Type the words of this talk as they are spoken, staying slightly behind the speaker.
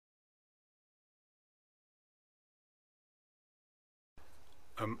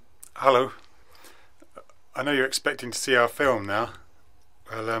Um, Hello. I know you're expecting to see our film now.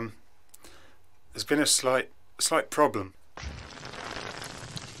 Well, there's been a slight problem.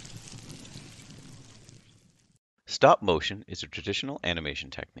 Stop motion is a traditional animation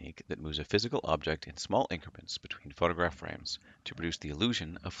technique that moves a physical object in small increments between photograph frames to produce the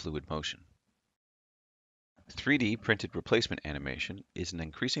illusion of fluid motion. 3D printed replacement animation is an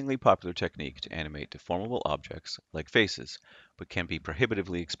increasingly popular technique to animate deformable objects like faces, but can be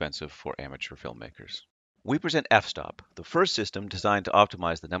prohibitively expensive for amateur filmmakers. We present f-stop, the first system designed to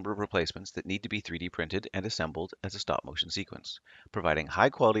optimize the number of replacements that need to be 3D printed and assembled as a stop-motion sequence, providing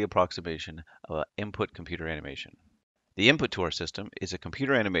high-quality approximation of input computer animation. The input to our system is a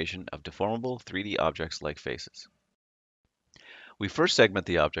computer animation of deformable 3D objects like faces. We first segment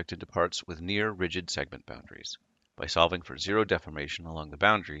the object into parts with near rigid segment boundaries. By solving for zero deformation along the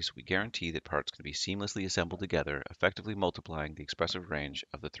boundaries, we guarantee that parts can be seamlessly assembled together, effectively multiplying the expressive range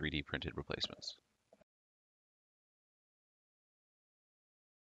of the 3D printed replacements.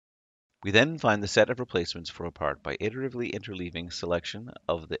 We then find the set of replacements for a part by iteratively interleaving selection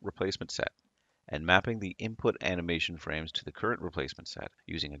of the replacement set and mapping the input animation frames to the current replacement set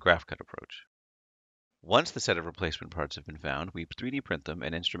using a graph cut approach. Once the set of replacement parts have been found, we 3D print them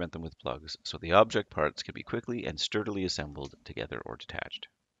and instrument them with plugs so the object parts can be quickly and sturdily assembled together or detached.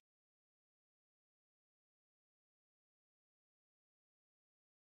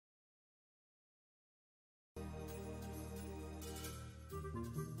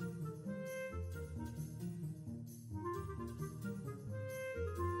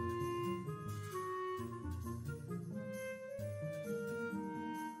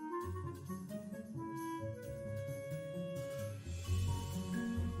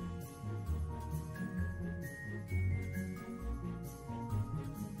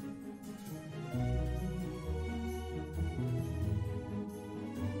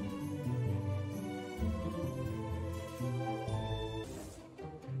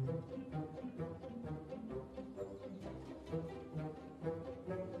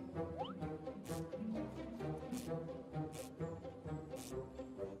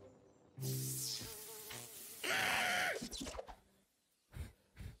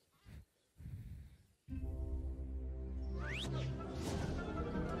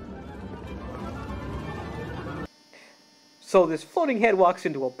 So this floating head walks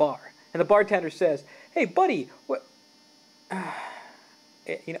into a bar, and the bartender says, "Hey, buddy, what?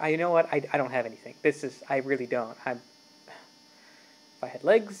 You know what? I don't have anything. I really don't. If I had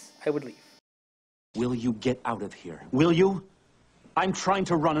legs, I would leave." Will you get out of here? Will you? I'm trying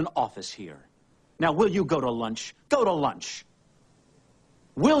to run an office here. Now, will you go to lunch? Go to lunch.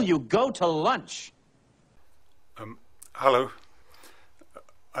 Will you go to lunch? Hello.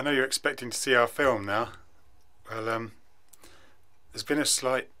 I know you're expecting to see our film now. Well, there's been a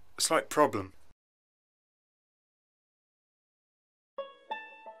slight problem.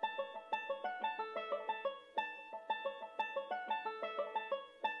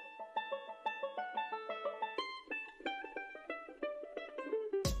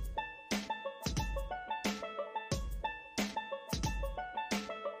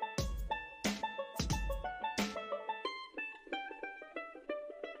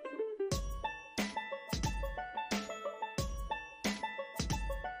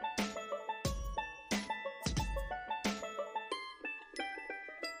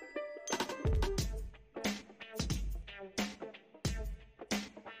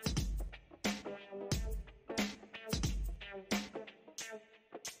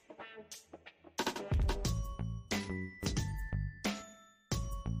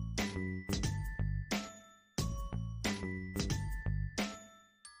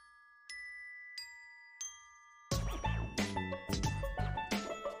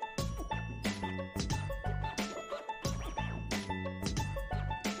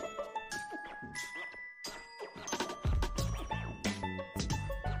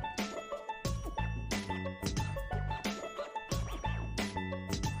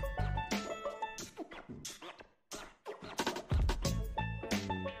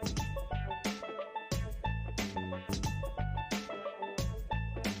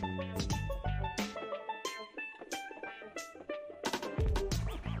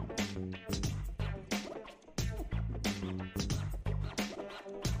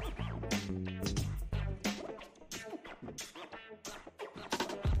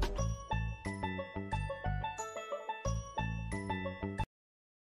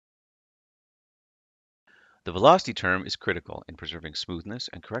 The velocity term is critical in preserving smoothness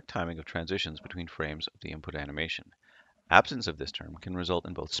and correct timing of transitions between frames of the input animation. Absence of this term can result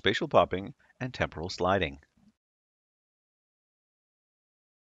in both spatial popping and temporal sliding.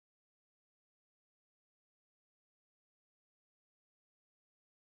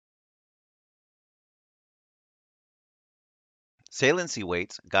 Saliency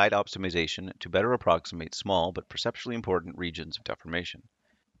weights guide optimization to better approximate small but perceptually important regions of deformation.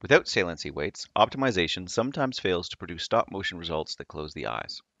 Without saliency weights, optimization sometimes fails to produce stop-motion results that close the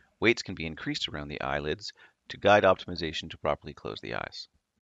eyes. Weights can be increased around the eyelids to guide optimization to properly close the eyes.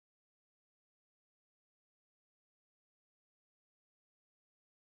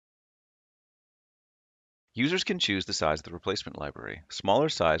 Users can choose the size of the replacement library. Smaller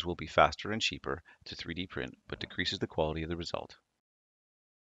size will be faster and cheaper to 3D print, but decreases the quality of the result.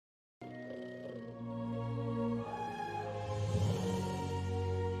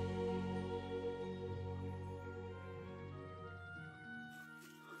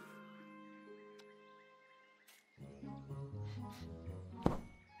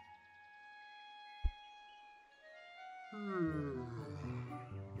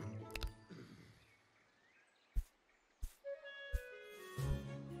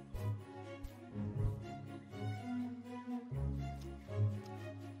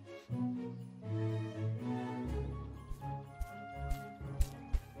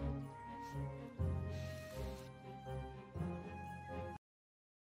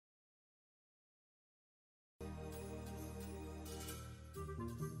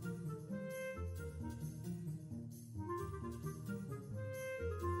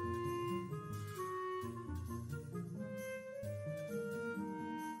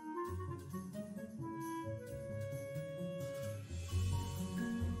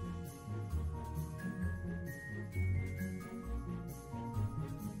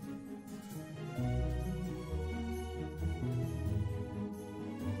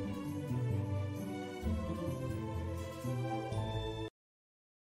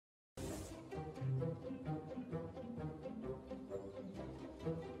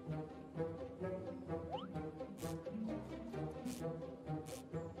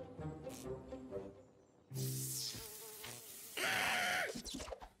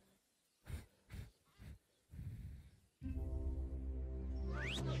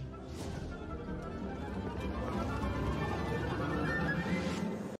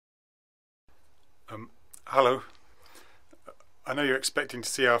 Hello. I know you're expecting to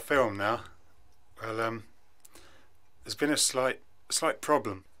see our film now. Well, there's been a slight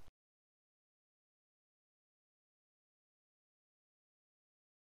problem.